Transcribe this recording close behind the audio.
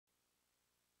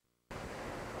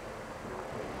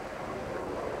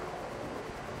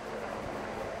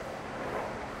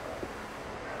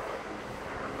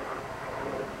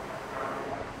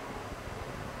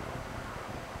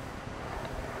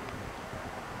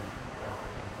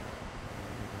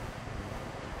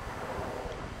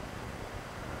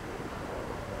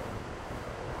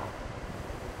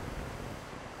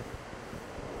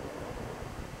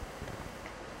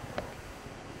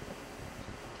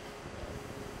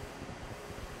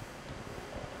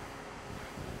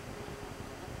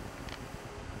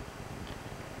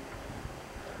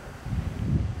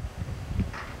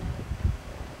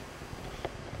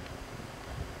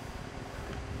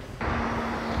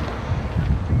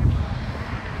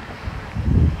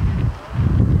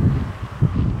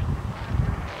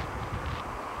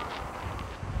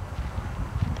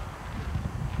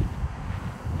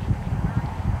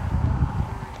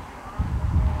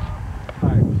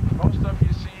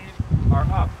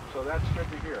so that's good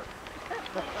to hear.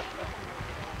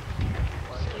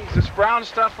 This brown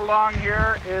stuff along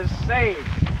here is sage.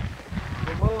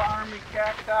 The little army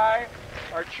cacti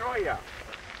are cholla.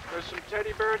 There's some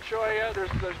teddy bear cholla. There's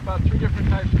about 3 different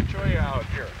types of cholla out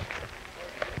here.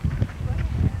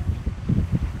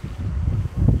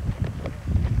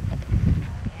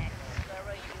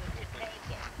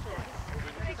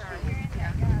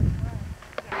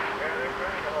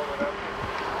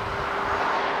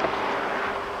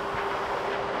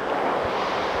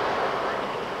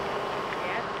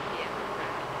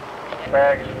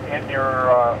 Bags in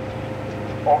your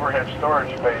overhead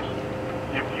storage space.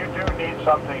 If you do need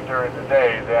something during the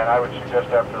day, then I would suggest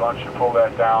after lunch you pull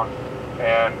that down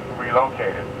and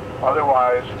relocate it.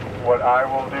 Otherwise, what I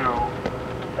will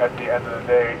do at the end of the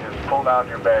day is pull down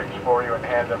your bags for you and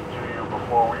hand them to you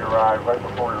before we arrive, right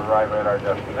before we arrive at our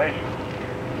destination.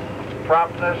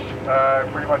 Promptness, I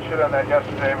pretty much hit on that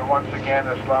yesterday, but once again,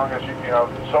 as long as you know,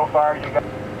 so far you got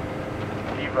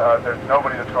there's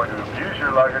nobody that's going to abuse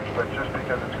your luggage, but just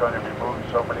because it's going to be moved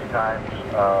so many times,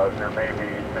 there may be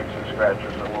nicks and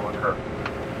scratches that will occur.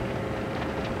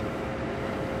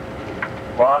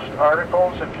 Lost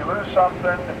articles, if you lose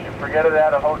something, if you forget it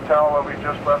at a hotel where we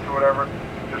just left or whatever,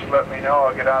 just let me know.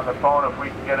 I'll get on the phone. If we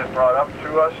can get it brought up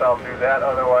to us, I'll do that.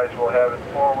 Otherwise, we'll have it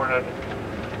forwarded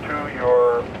to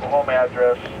your home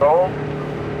address. So,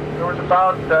 there was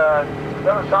about, it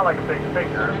doesn't sound like a big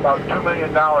figure, it's about $2 million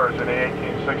in the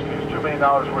 1860s. $2 million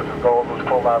worth of gold was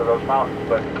pulled out of those mountains,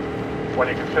 but when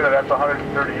you consider that's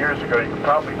 130 years ago, you could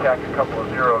probably tack a couple of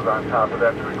zeros on top of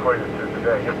that to equate it to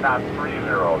today, if not 3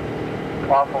 zeros.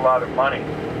 Awful lot of money.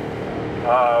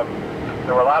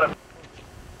 There were a lot of...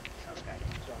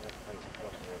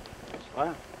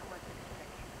 What?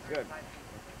 Good.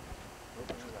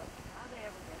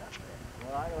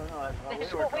 Well, I don't know.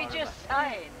 That's what we just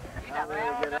signed.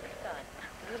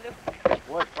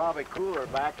 Well, it's probably cooler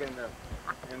back in the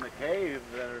cave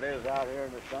than it is out here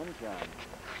in the sunshine.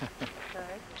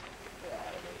 Sorry?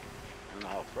 I don't know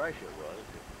how fresh it was.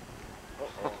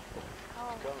 Uh-oh.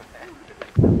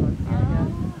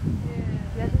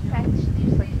 Yeah, this package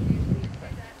is like usually.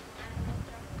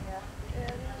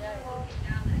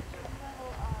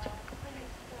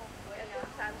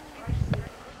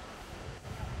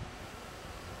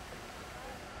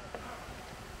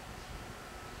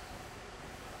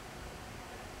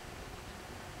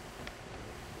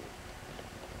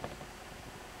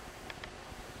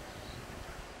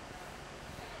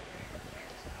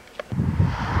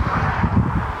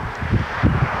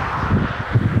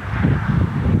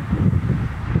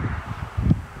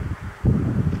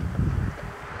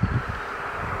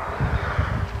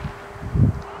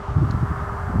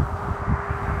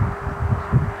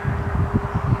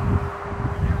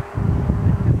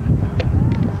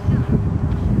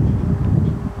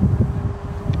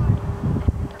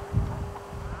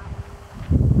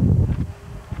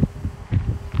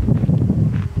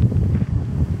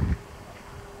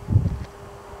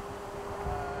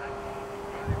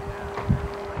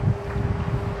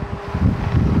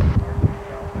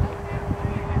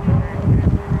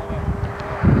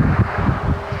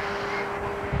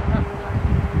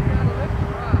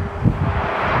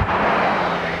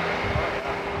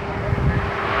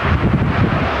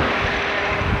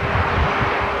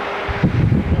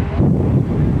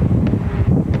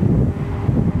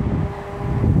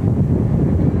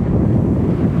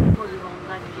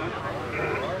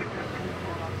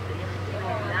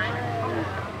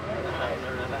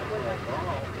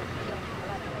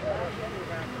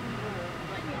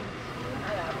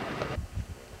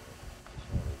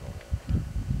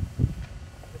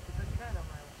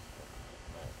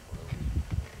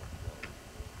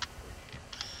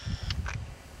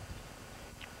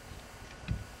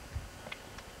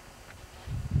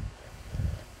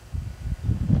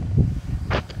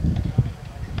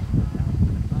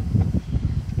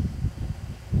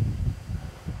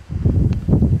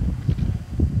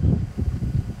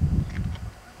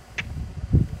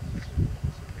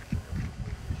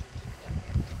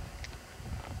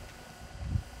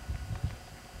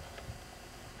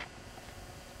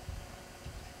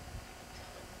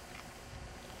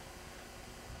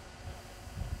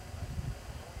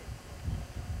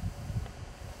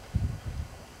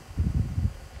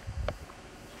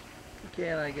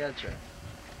 Can I get you?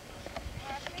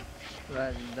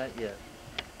 Not yet.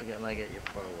 I might get you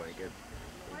far away. Get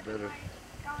better.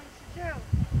 Going to do?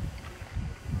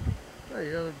 Well,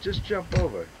 you know, just jump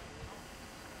over.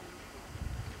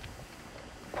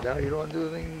 Now you don't want to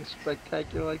do anything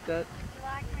spectacular like that? Would you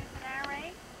like me to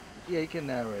narrate? Yeah, you can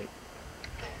narrate.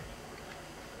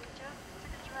 Just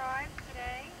took a drive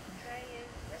today. Today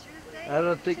is Tuesday. Wednesday? I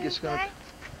don't think it's Tuesday? gonna.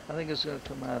 I think it's gonna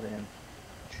come out in.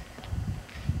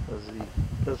 Cause he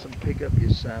doesn't pick up your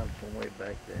sound from way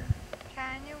back there.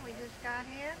 Tanya, we just got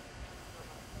here.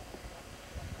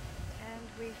 And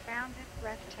we found it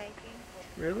breathtaking.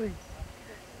 Really?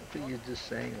 I think you're just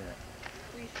saying that.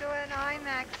 We saw an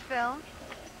IMAX film,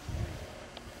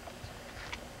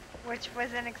 which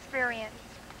was an experience.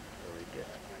 Very good.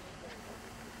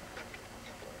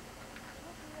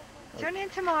 Tune in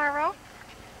tomorrow.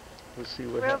 We'll see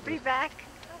what We'll happens. be back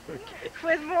Okay.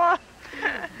 with more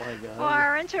My God. for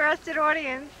our interested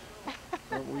audience.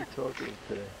 Aren't we talking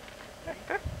today? Okay,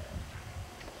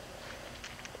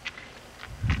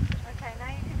 now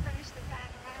you can finish the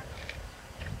panorama.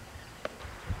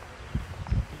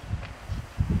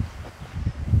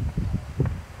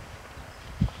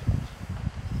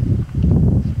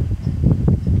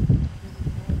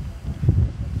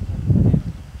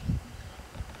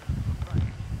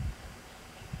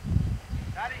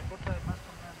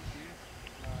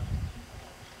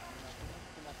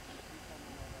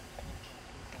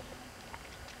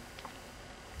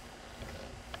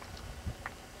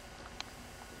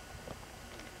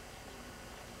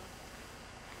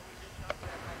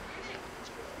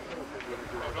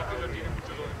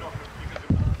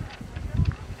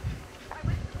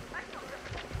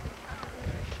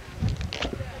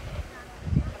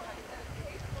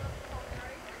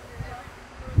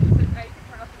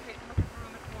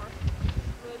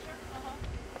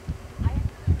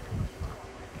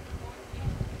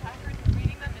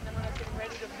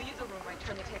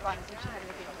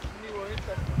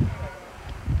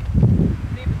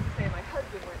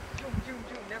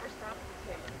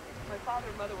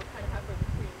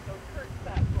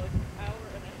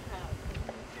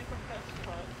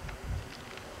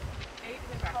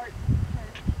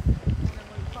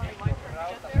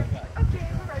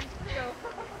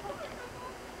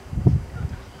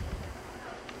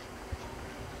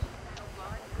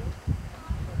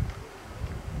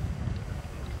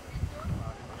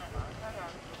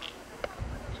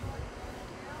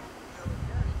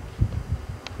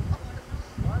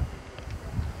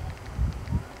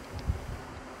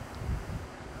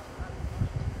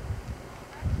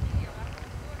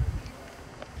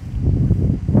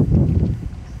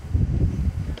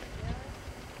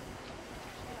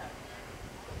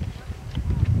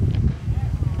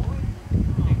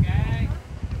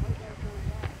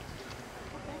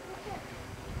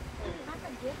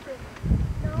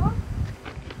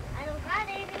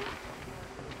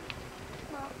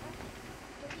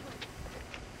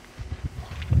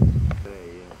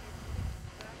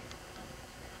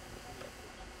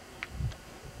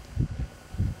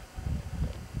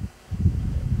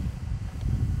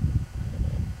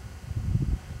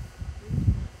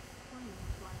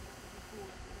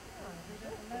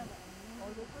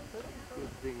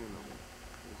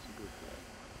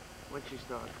 Once you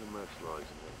start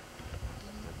commercialising it,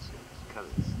 that's it.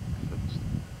 Colours fixed.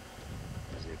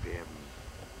 As if you have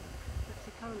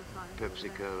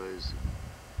Pepsi Colas,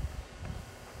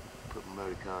 putting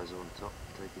motor cars on top,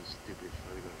 taking stupid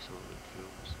photographs of the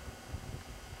films.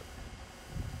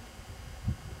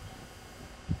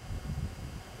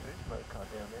 There's a motor car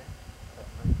down there.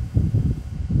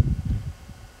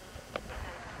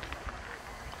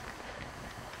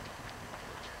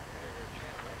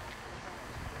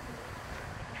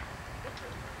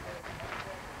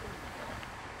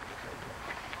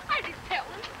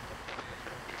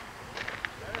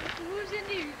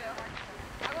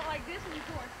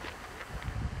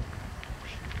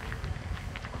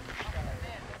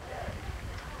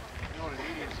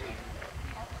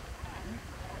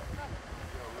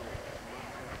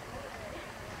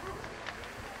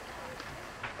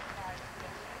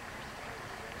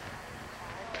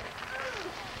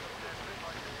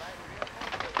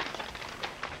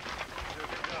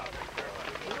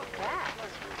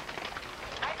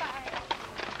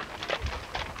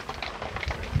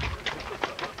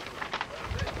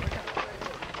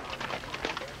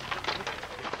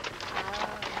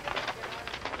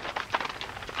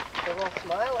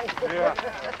 Smiling. Yeah.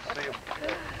 See you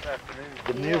this afternoon.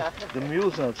 The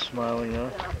mule's not smiling, huh?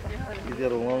 You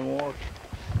got a long walk.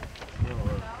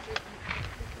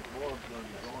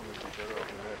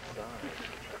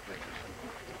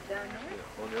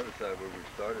 On the other side where we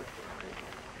started.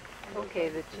 Okay,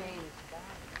 the chain.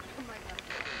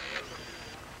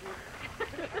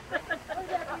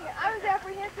 I was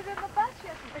apprehensive in the bus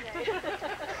yesterday.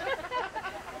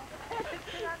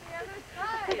 It's on the other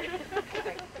side.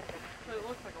 But it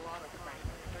looks like a lot of fun.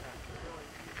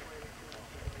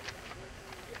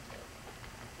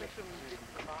 Make sure we get to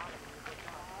the bottom.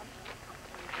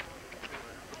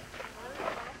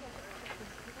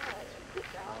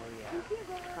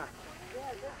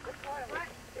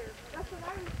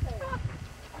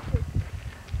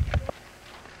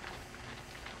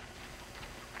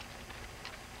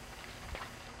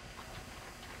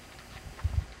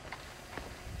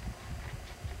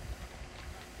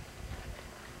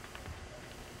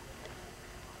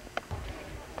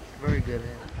 Very good,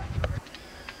 Ann.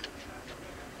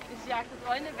 Ich jag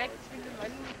das eine weg, ich will den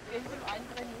Mann mit dem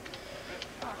einbrennen.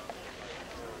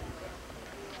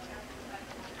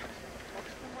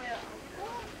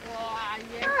 Boah,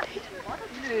 jetzt.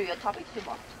 Nö, jetzt hab ich's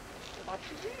gemacht.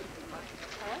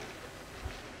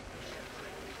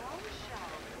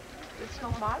 Willst du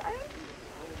nochmal ein?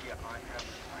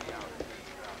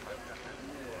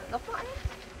 Nochmal ein?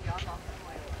 Ja, nochmal.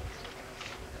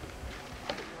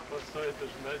 Was soll das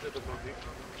Schmelze davon weg?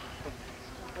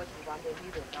 Gut, die waren ja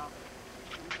wieder da.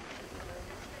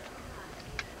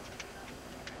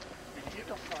 Die geht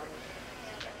doch gar nicht.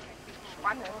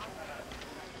 Spanne.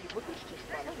 Die rutscht die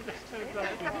Spanne.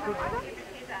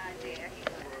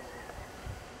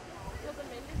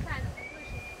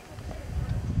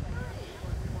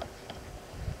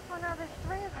 Oh no, there's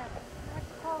three of them.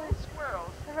 What's it called?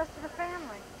 Squirrels. The rest of the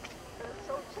family. They're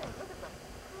so thin. Look at them.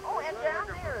 Oh, and down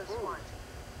there is one.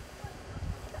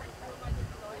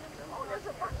 Oh, there's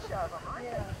a bunch of them, aren't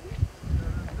there?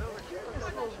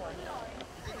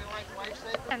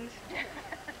 And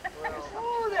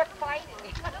Oh, they're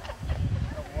fighting.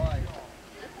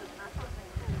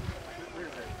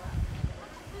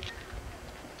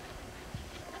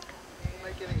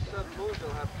 Make any sudden moves,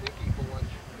 they'll have pinky for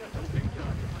lunch.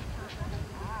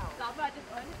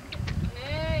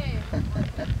 Hey! should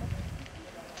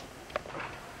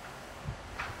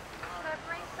I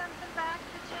bring something back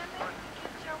to Jimmy?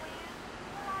 Give Joanne?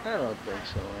 I don't think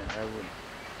so, Ann. I wouldn't.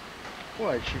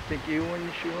 Why, she think you when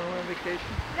she went on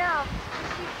vacation? No,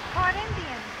 she's part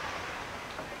Indian.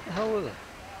 The hell with her.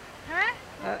 Huh?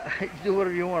 I do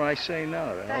whatever you want. I say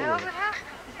no. The The hell hell with with her. her?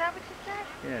 Is that what you said?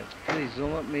 Yes, please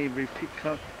don't let me repeat.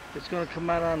 It's going to come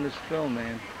out on this film,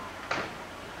 man.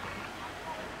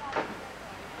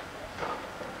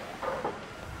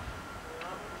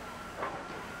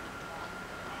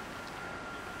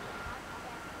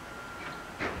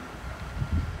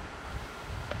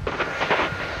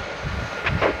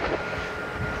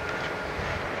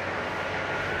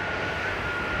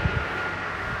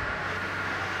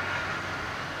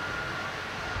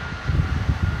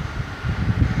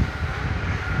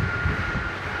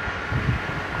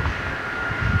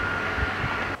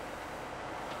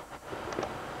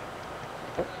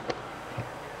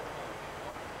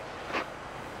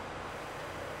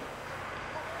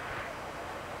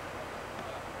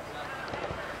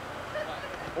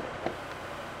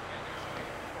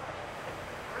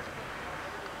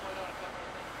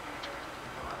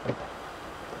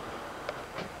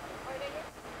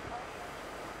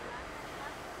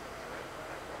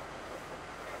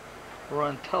 We're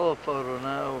on telephoto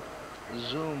now.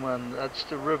 Zoom on. That's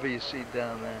the river you see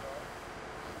down there.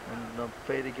 And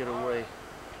pay to get away.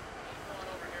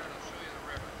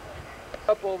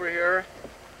 Up over here,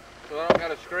 so I don't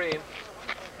gotta scream.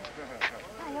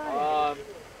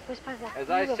 As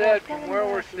I said, from where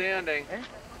we're standing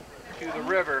to the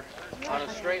river, on a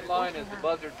straight line as the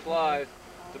buzzard flies,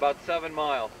 it's about 7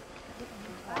 miles.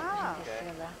 Wow.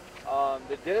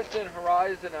 The distant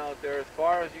horizon out there, as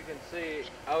far as you can see,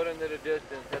 out into the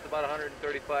distance, that's about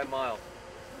 135 miles.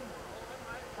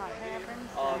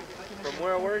 From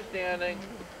where we're standing,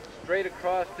 straight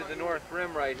across to the north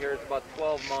rim right here, it's about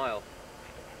 12 miles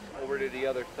over to the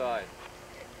other side.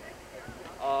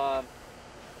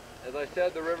 As I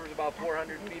said, the river's about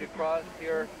 400 feet across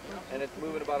here, and it's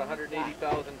moving about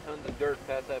 180,000 tons of dirt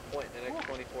past that point in the next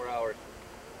 24 hours.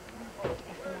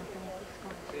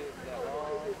 See, it's that long,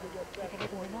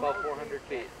 about 400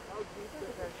 feet.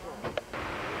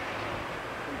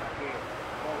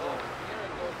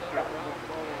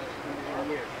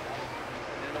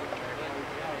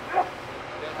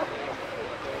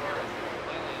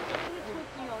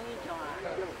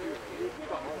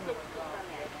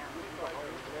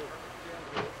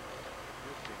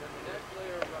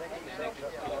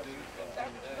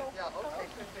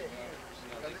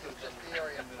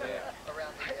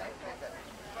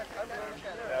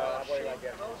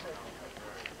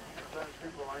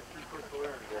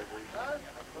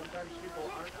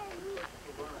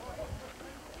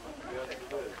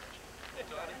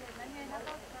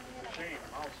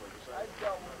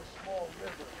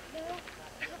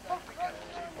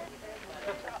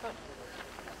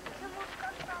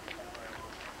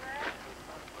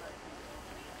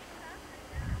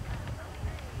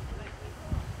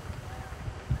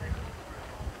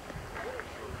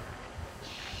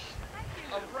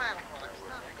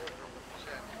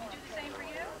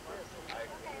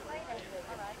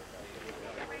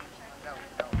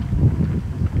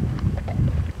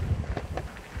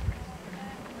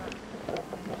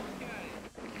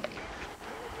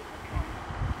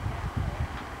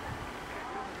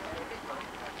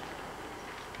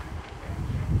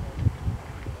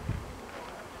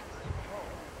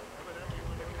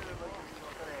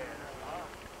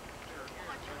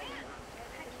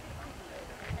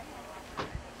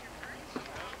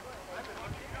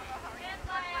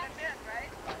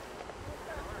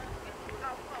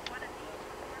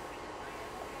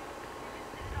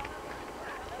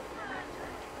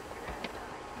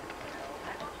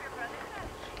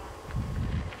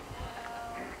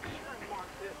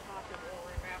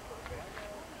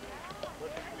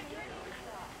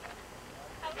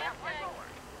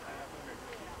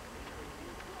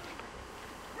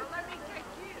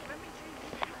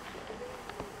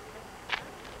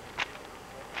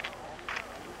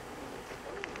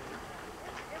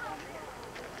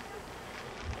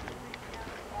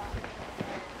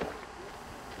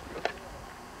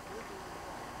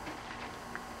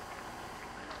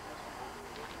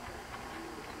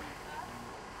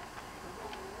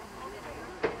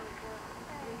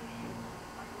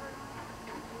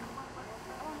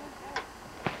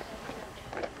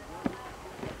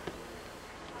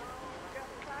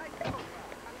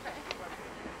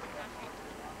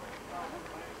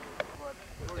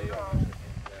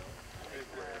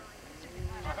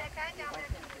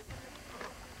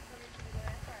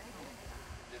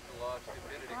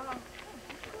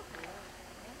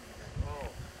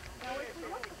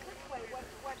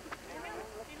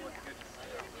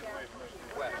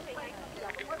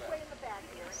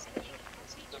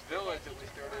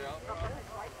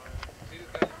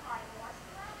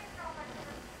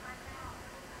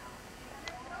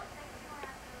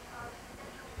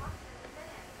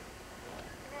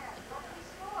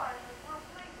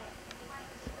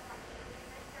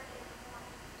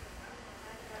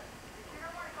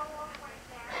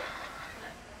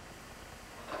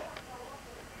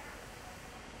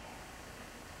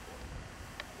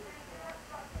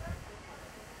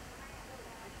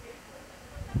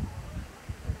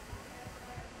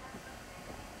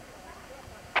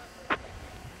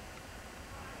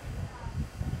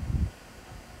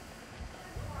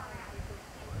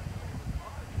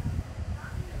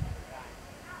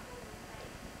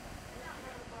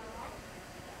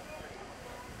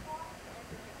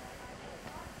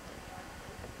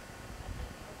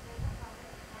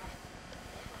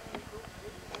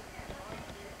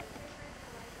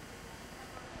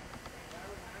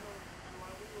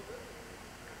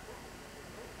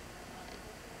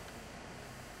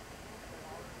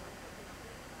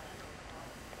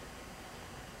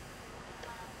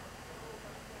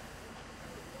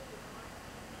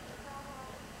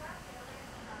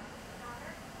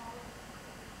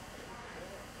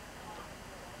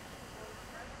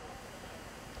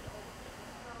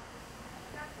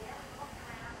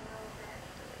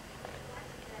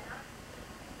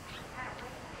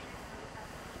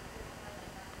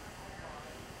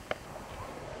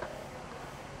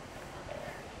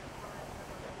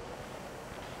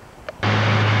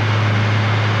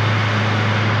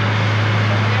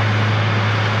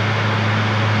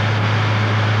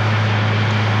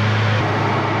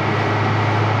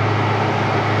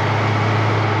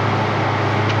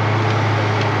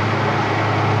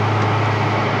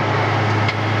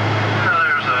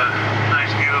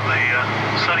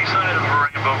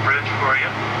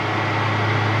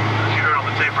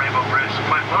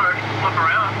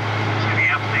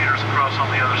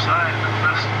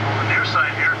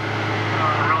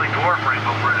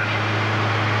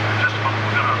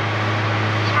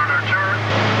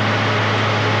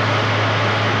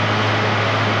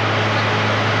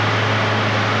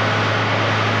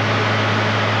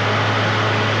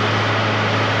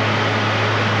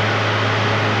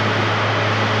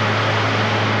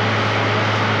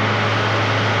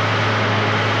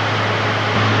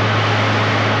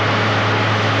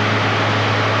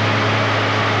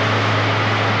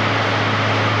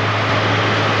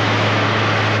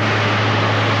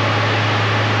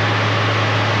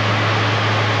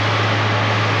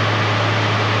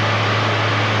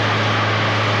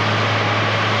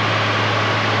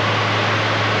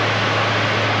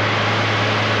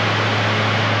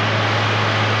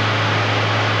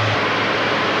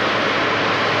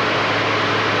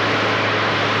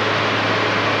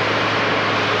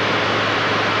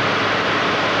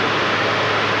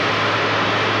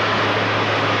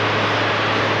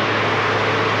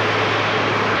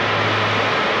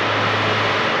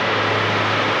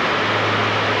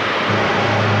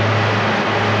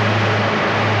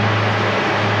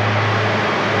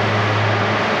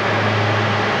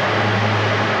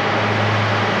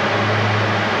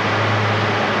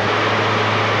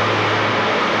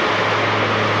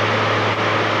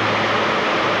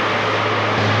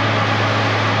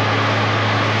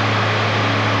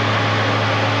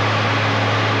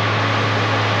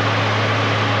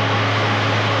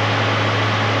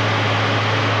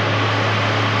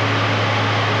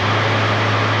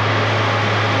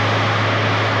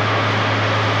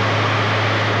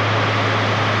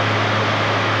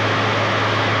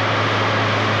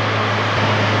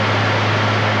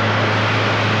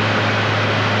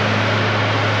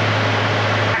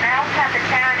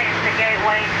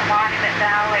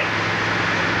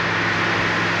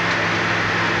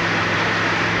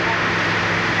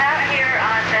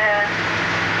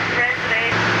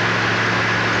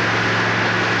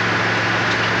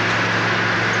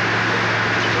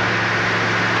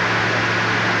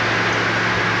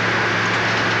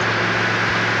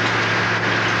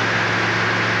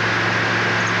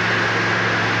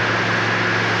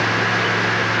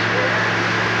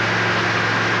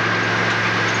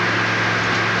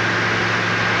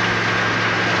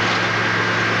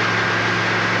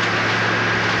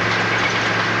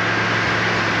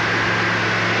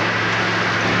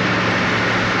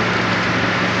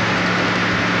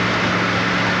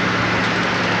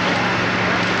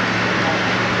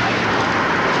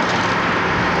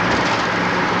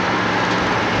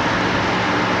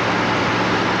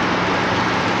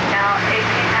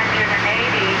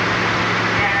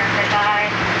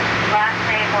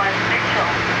 was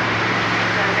Mitchell.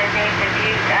 So they named the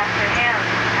butte after him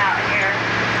out here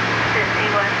since he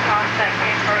was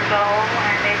prospecting for gold,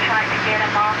 and they tried to get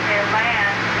him off their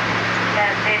land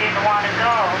that they didn't want to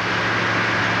go.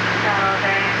 So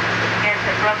they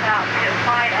broke out to a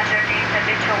fight underneath the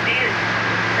Mitchell Butte.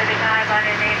 So the guy by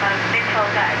the name of Mitchell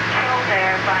got killed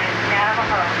there by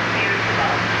Navajo years ago.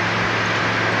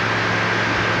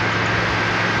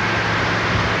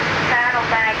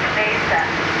 Saddlebag Mesa.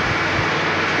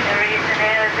 The reason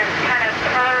is it's kind of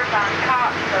curved on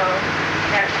top, so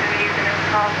that's the reason it's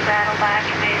called Saddlebag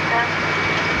Mesa.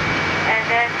 And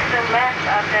then to the left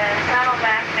of the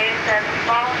Saddlebag Mesa, the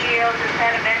small yields of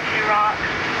sedimentary rock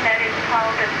that is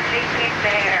called the Sleeping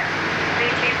Bear.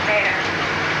 Sleeping Bear.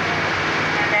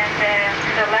 And then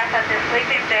to the left of the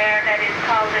Sleeping Bear, that is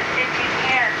called the Sitting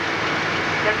Hen.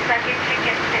 Looks like a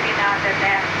chicken sitting on the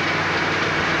nest.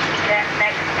 Then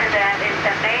next to that is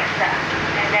the Mesa,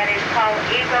 and that is called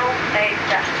Eagle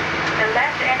Mesa. The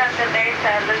left end of the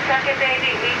mesa looks like a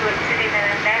baby eagle sitting in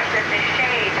a nest in the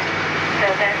shade. So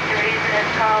that's the reason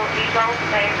it's called Eagle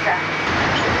Mesa.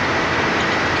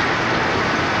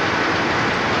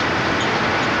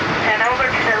 And over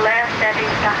to the left, that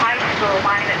is the high school,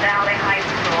 Monument Valley High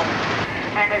School.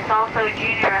 And it's also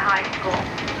junior high school.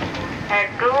 And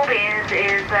Gouldings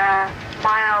is a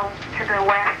mile to the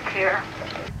west here.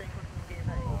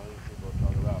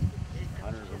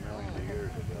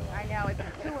 I know, it's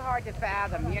too hard to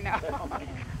fathom, you know.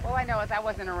 All I know is I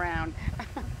wasn't around.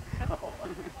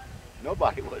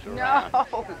 Nobody was around. No. I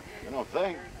don't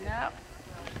think. No.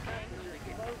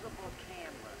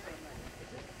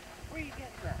 Where you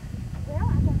get that? Well,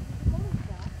 I got the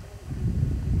photograph.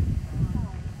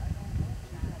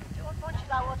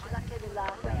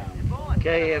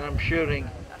 Okay, and I'm shooting.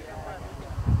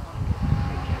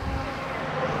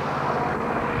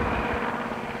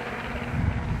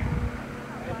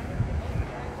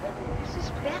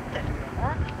 Suspected.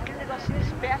 Huh? Ele gosta de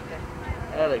esperta.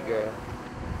 Atta girl.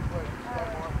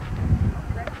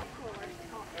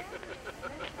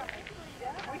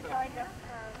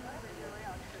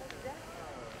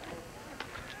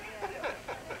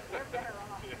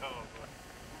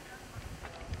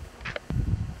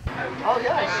 Oh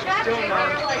yeah, the structure here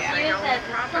was used as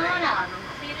a sauna.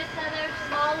 See this other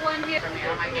small one here?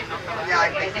 Yeah, I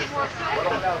think this one.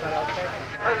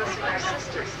 Oh, those are your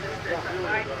sisters.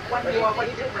 One more, what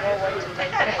do you do?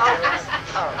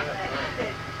 Oh.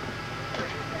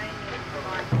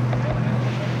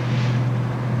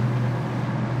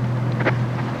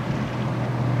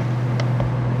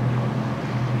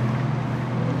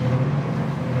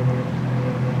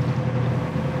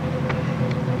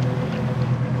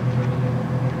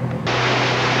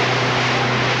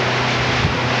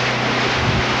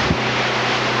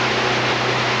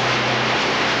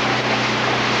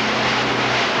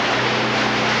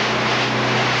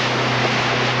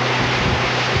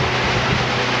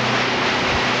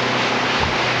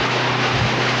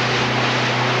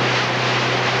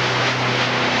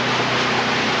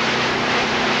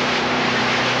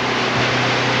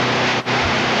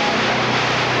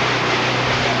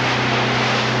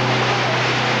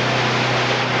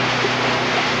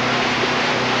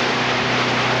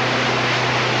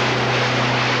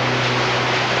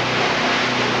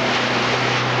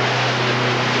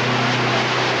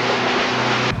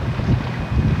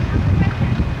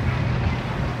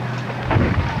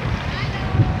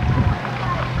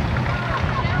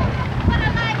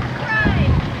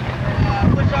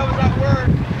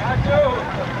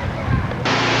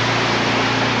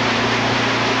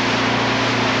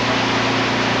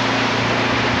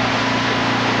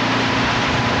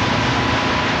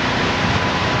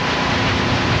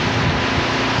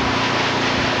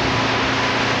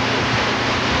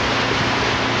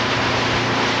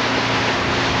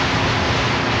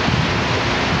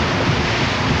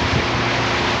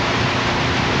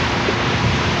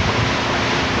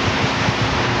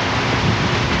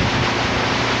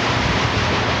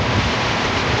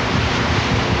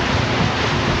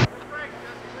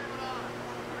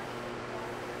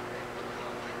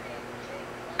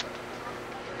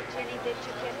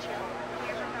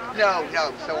 No,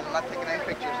 so I'm not taking any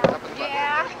pictures.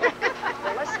 Yeah.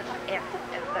 Well, listen, if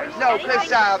there's no,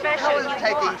 because anything Helen's special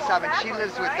taking you some, and want, she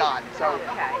lives with right? Don, so,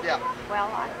 okay. yeah.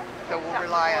 Well, so we'll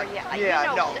rely on,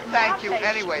 yeah, no, thank you nowadays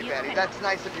anyway, you Betty. can- That's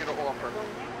nice of you to offer.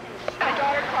 My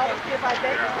daughter called to see if I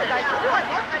babysit. I said, well,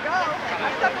 I'd love to go. I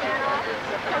said, well,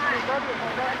 of course, my brother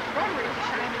was Rotary,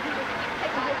 and he was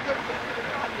taking his good to the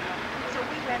dog, you know. So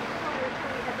we went,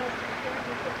 we had those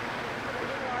experiences.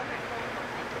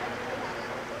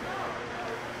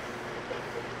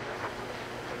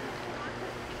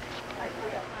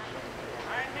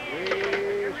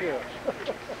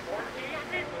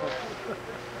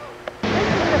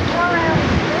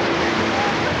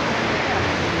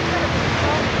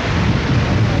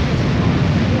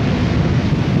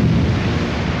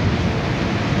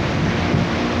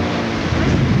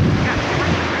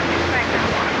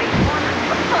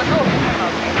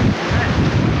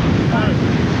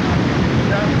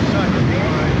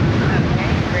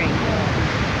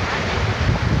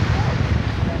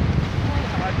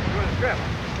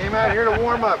 Came out here to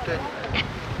warm up, didn't you?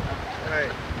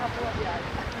 Right.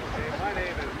 Hey, my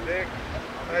name is Dick.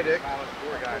 Hi, Dick. I'm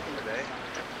tour guide today.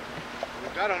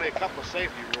 We've got only a couple of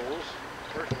safety rules.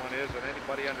 First one is that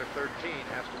anybody under 13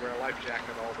 has to wear a life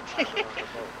jacket all the time on the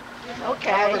boat.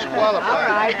 Okay. All of us qualified. All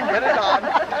right, put it on.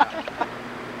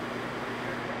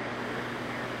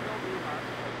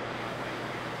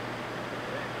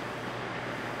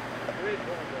 The bridge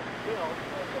was built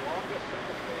as the longest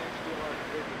single span steel arch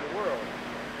bridge in the world.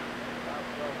 About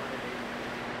 1,280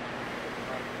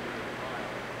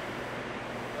 miles.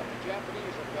 But the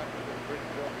Japanese have gotten into the bridge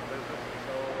building business, and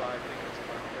so I think it's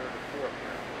about third or fourth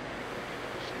now.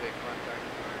 You see, they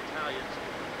contacted the Italians.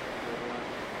 The one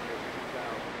was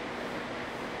 2000.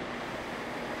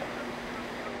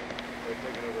 They're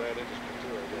taking over that industry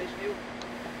too, I guess.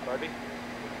 Pardon me?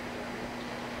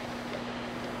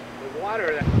 The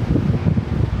water that...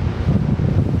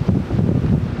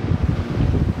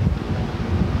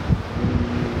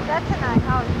 That's a nice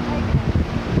house. You're taking it.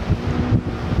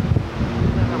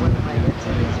 I don't know whether my hips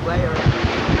in his way or...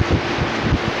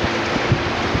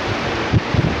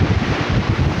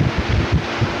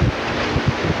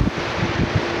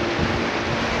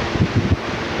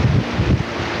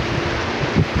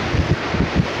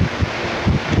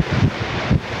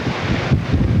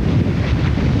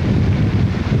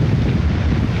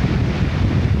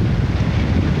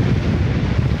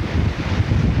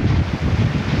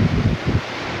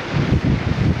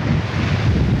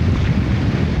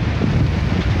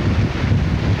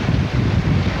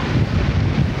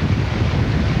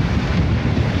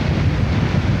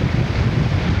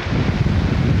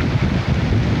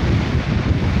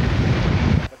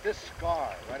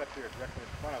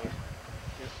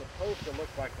 supposed to look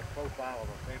like the profile of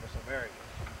a famous American.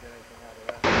 Did you get anything out of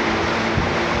that?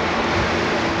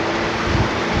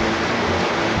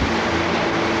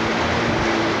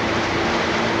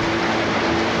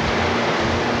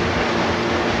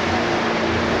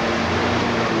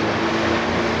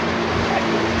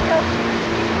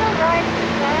 Still riding the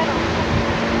saddle.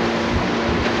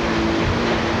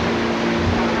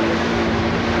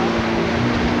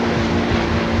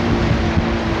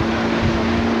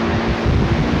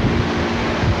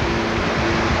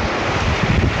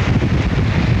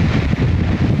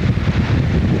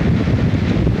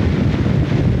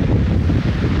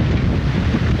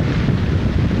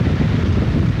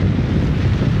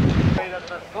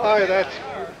 Hi, that's...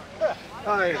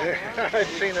 Hi there. I've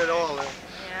seen it all.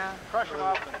 Yeah. Crush them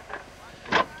up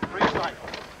and recycle.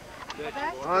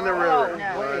 On the river.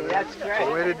 No, that's great. That's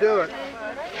the way to do it.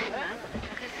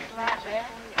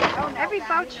 Every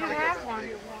boat should have one.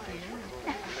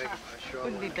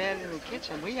 Wouldn't be bad in the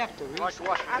kitchen. We have to Like to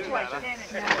wash your dinner, huh?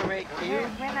 decorate for you.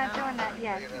 We're not doing that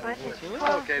yet, but it's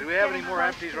close. Okay, do we have any more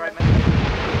empties right now?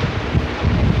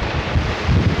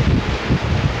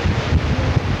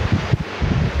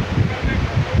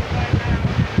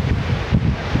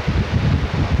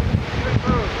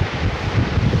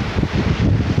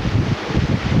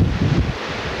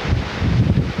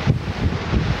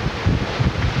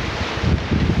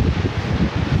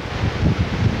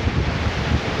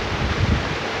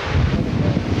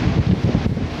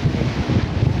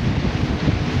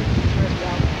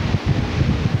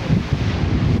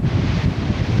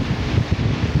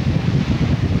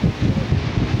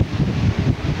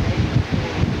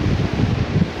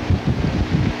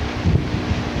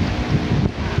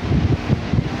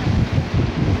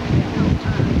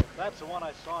 That's the one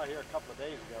I saw here a couple of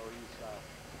days ago.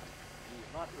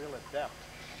 He's not real adept.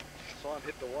 I saw him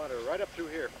hit the water right up through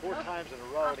here 4 times in a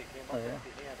row, and he came up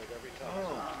empty-handed every time.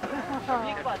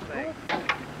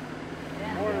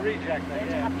 More to reject, I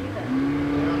guess.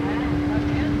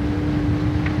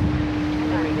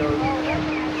 There he goes.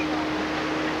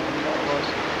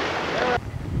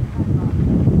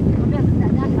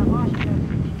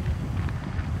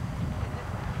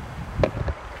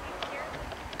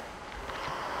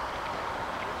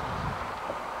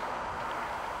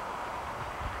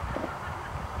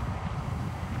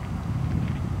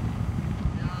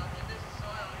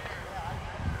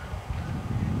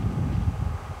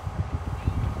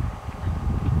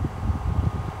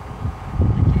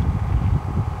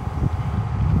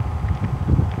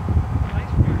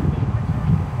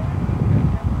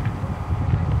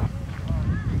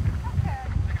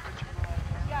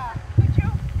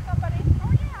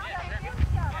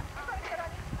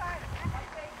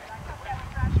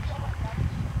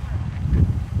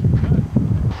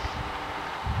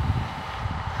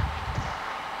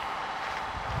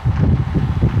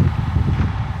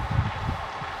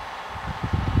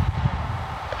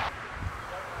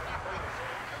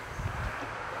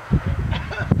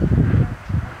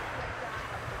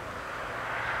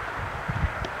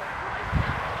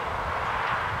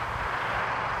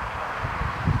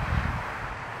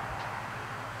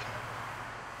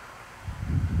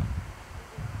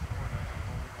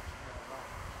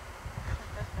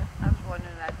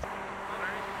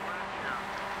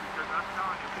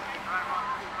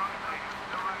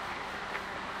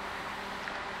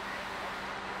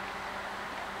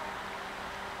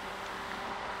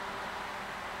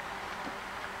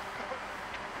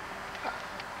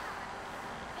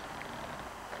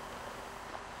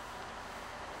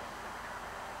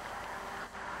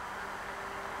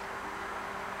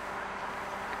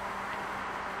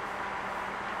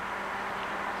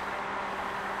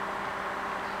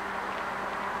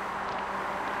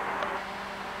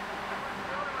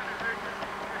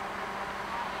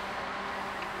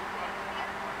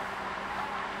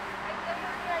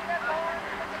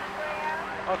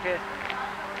 Okay.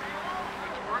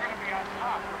 We're going to be on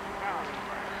top looking down.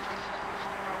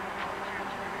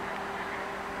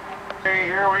 Okay,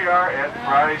 here we are at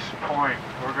Price Point.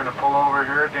 We're going to pull over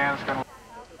here. Dan's going to...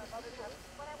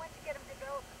 When I went to get him to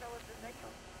go, so it was like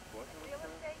real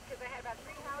estate, because I had about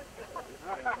 3 houses. Look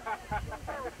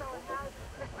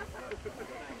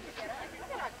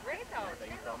how great though.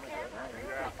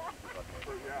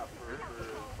 Yeah, for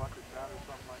bucket shot or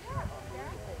something like that.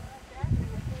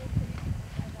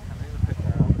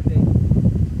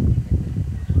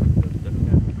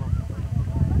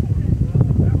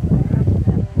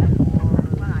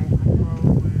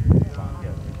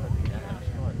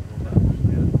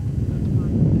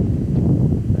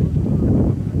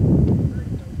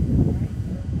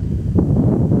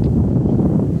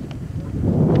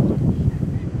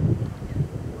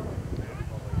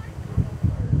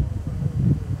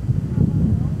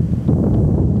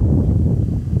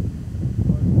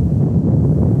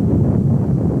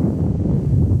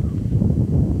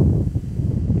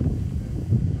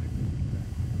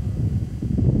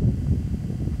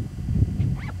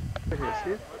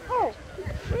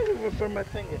 Oh, for my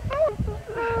finger. Oh,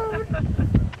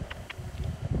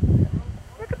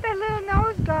 look at that little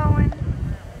nose going.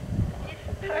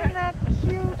 Isn't that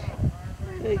cute?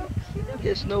 Hey, So cute.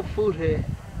 there's no food here.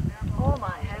 Oh my,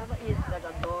 have is like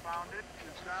a dog. Found it.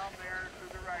 It's down there to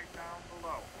the right, down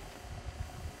below.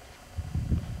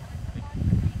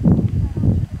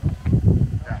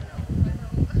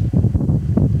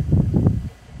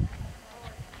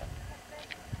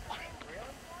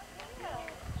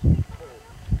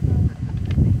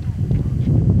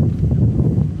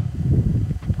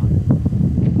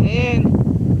 And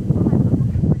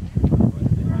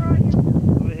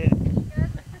over here.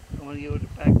 I want to go to the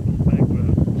background.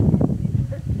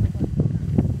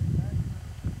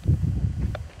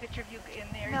 Picture of you in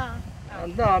there?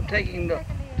 No. No, I'm taking the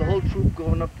whole troop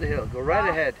going up the hill. Go right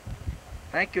ahead.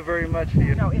 Thank you very much for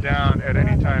your... Down at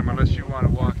any time, unless you want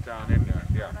to walk down in there.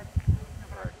 Yeah.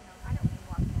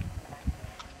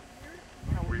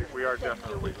 Right. We are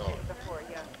definitely going.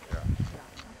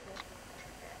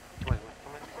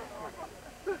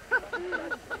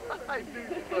 I knew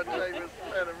you were going to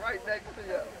standing right next to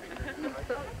you.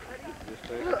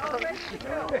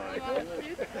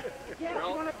 Yeah, you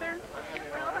going up there?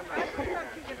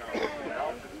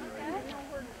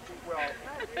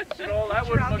 So that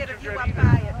Sure, would I'll look get a too view good up either.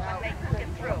 high and make it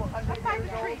through. Up by the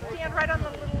tree, stand right on the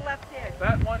little left edge.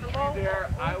 That one tree there,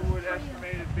 I would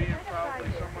estimate it being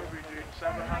probably somewhere between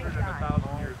 700 and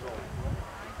 1,000 years old.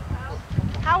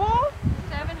 How old?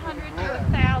 700 to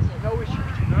 1,000. No issue.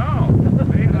 No.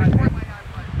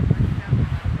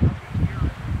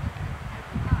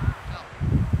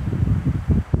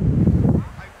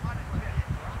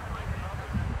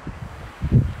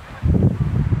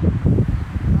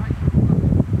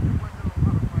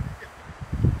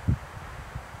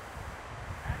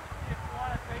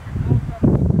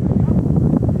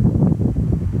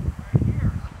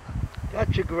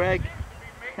 Gotcha, Greg.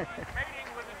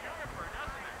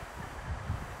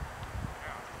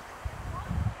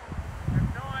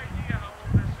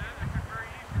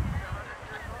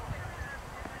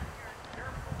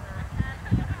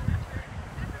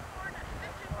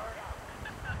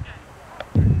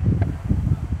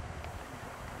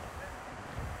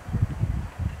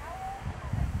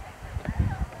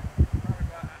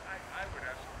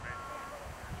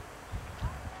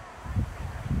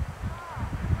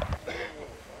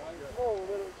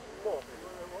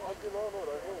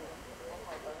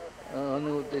 I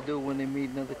know what they do when they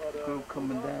meet another group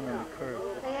coming down on the curve.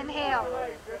 They inhale.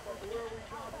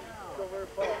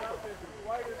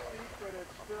 Quite a steep, but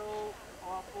it's still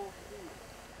awful steep.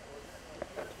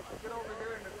 Get over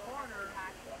here in the corner.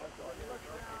 Look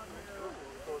down there.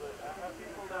 So the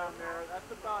people down there,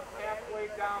 that's about halfway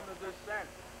down the descent.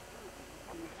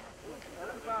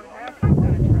 That's about halfway.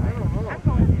 I'm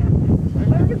going there.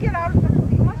 When you get out of the,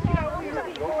 you must get out of the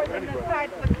before the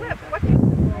side of the cliff. What do you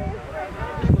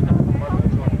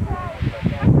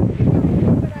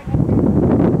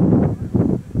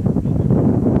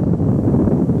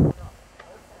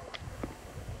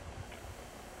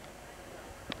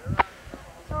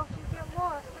So if you get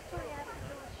lost, that's all you have to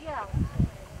do is yell.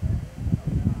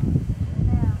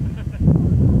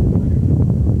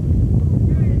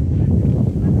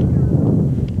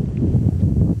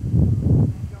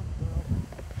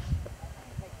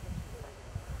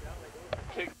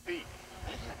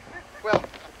 Well,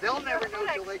 they'll never know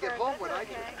till they get home what I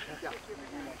do. Yeah.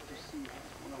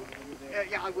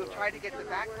 Yeah, I will try to get the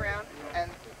background and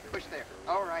push there.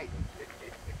 All right.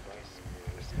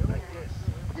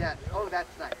 Yeah. Oh,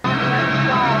 that's nice.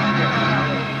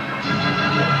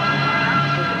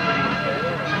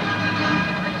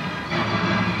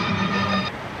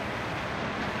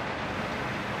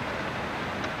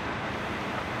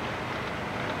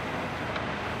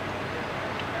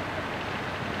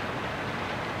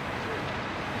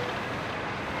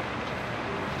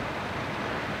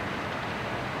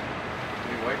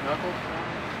 white knuckles?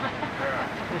 Yeah.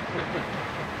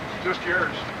 Just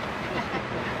yours. You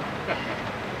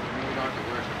don't have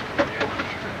to wear some.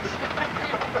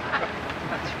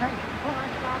 That's right. Well, I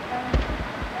thought that.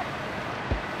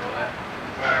 Well, that.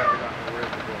 Well, You don't have to wear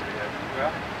the before yet.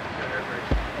 well, Got air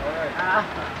brakes. all right.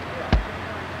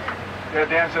 Yeah,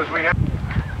 Dan says we have.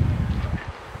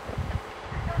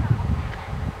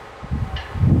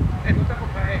 Hey, what's up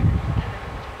with my egg?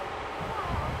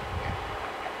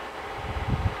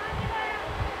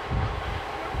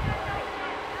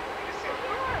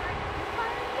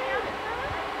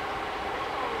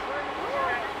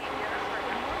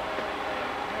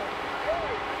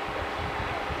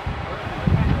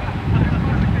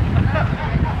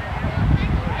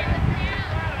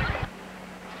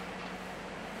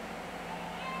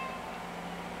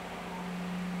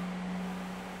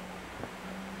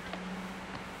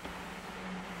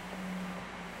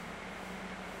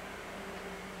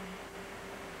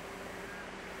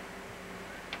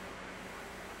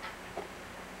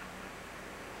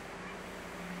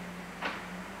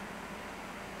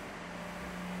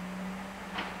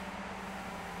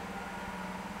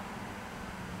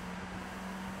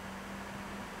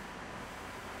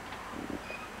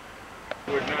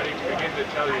 Would not even begin to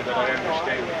tell you that I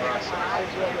understand the process.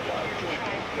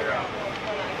 Yeah.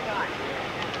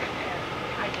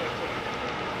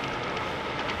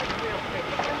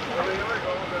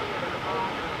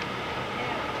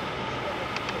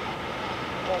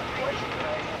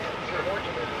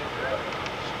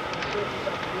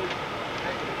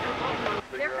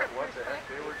 Figure out what the heck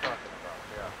they were talking about.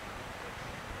 Yeah.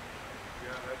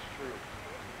 Yeah, that's true.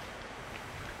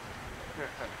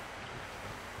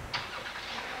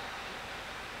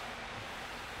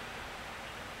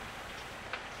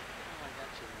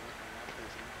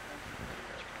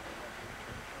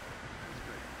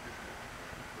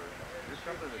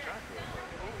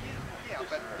 Yeah,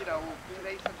 but you know,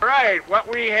 today's All right, what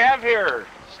we have here,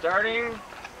 starting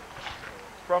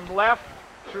from left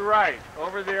to right,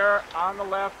 over there on the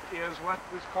left is what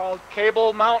is called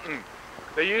Cable Mountain.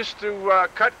 They used to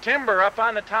cut timber up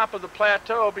on the top of the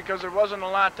plateau because there wasn't a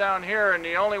lot down here, and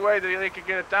the only way that they could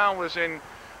get it down was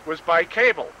by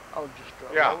cable. Oh,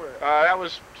 just Yeah, lower it. that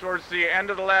was towards the end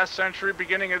of the last century,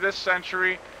 beginning of this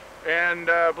century, and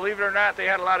believe it or not, they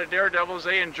had a lot of daredevils.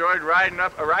 They enjoyed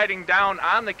riding down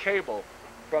on the cable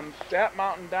from that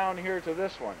mountain down here to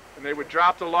this one, and they would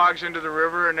drop the logs into the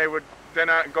river, and they would then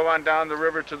go on down the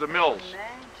river to the mills.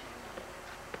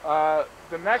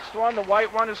 The next one, the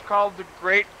white one, is called the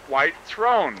Great White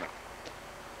Throne.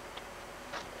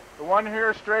 The one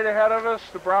here straight ahead of us,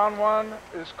 the brown one,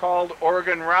 is called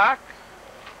Oregon Rock.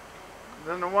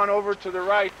 Then the one over to the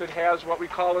right that has what we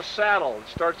call a saddle. It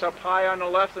starts up high on the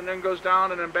left and then goes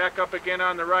down and then back up again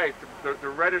on the right. The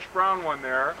reddish-brown one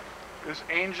there is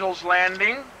Angel's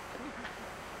Landing.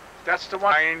 That's the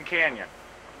one in Canyon.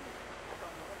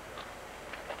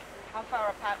 how far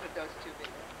apart would those two be?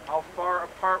 How far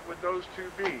apart would those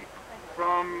two be?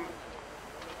 From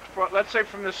let's say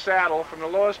from the saddle, from the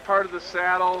lowest part of the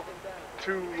saddle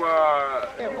to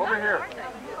over here.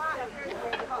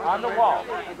 On the wall.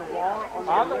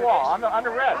 On the wall. On the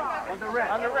red. On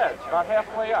the red. About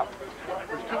halfway up.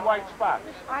 There's two white spots.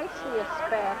 I see a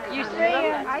speck. You see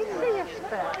it? I see a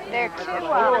speck. There are two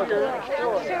of them. Two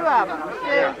of them.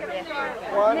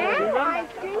 Now I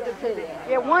do see it.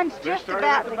 Yeah, one's just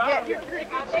about to get.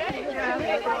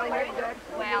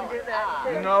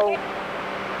 No.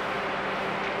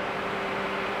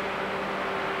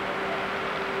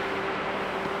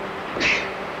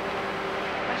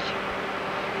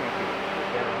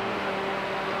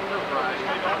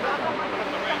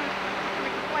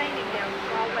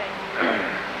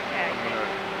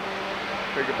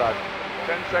 Take about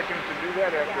 10 seconds to do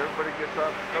that after everybody gets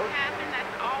off the coach. I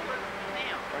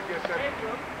guess that's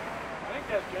Jacob. I think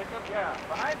that's Jacob, yeah.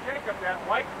 Behind Jacob, that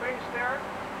white face there,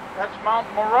 that's Mount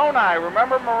Moroni.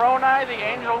 Remember Moroni, the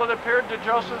angel that appeared to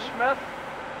Joseph Smith?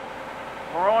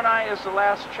 Moroni is the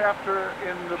last chapter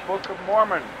in the Book of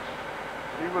Mormon.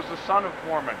 He was the son of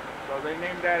Mormon, so they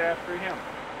named that after him.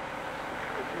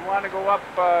 If you want to go up,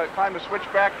 climb the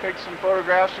switchback, take some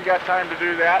photographs, you got time to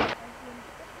do that.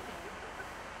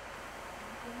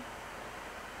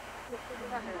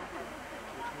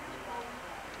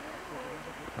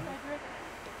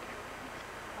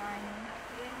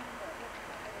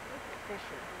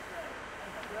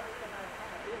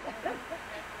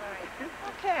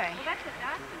 Okay.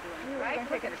 Right?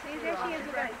 See, there she is.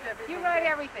 You write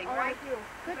everything, right?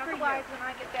 Good for Otherwise, when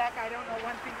I get back, I don't know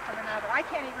one thing from another. I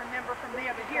can't even remember from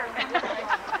there to here.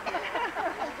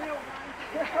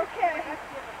 Okay.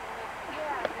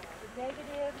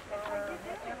 Negative or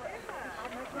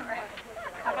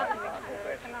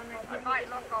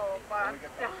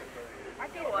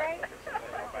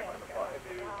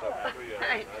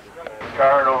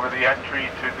guard over the entry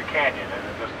to the canyon, and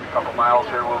in just a couple miles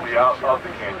here we'll be out of the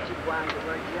canyon.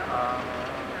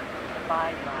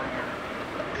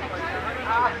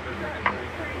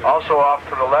 Also off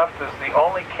to the left is the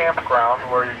only campground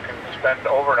where you can spend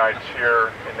overnights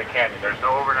here in the canyon. There's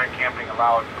no overnight camping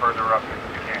allowed further up into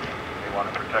the canyon. They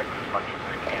want to protect as much as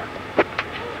they can.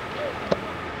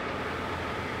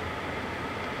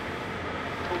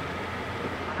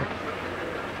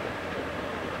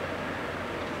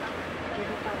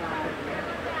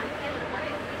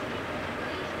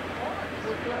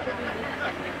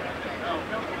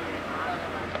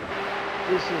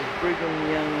 This is Brigham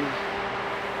Young's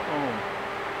home.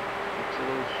 It's a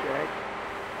little shack,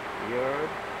 yard,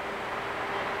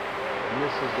 and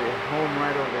this is their home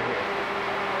right over here.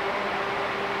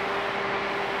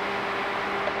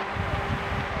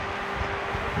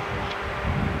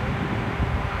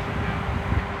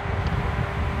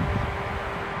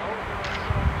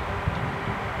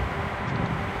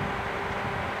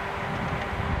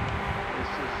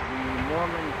 This is the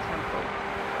Mormon temple.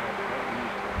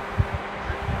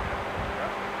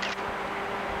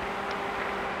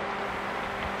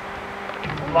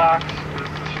 Blocks is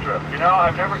the strip. You know,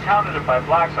 I've never counted it by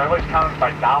blocks. I always counted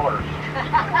by dollars.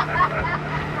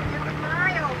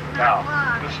 No.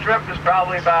 The strip is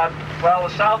probably about, well,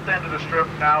 the south end of the strip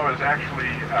now is actually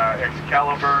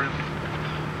Excalibur's.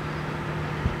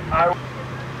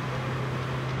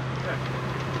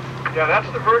 Yeah,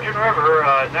 that's the Virgin River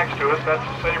next to us. That's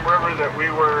the same river that we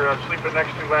were sleeping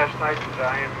next to last night in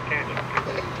Diamond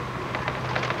Canyon.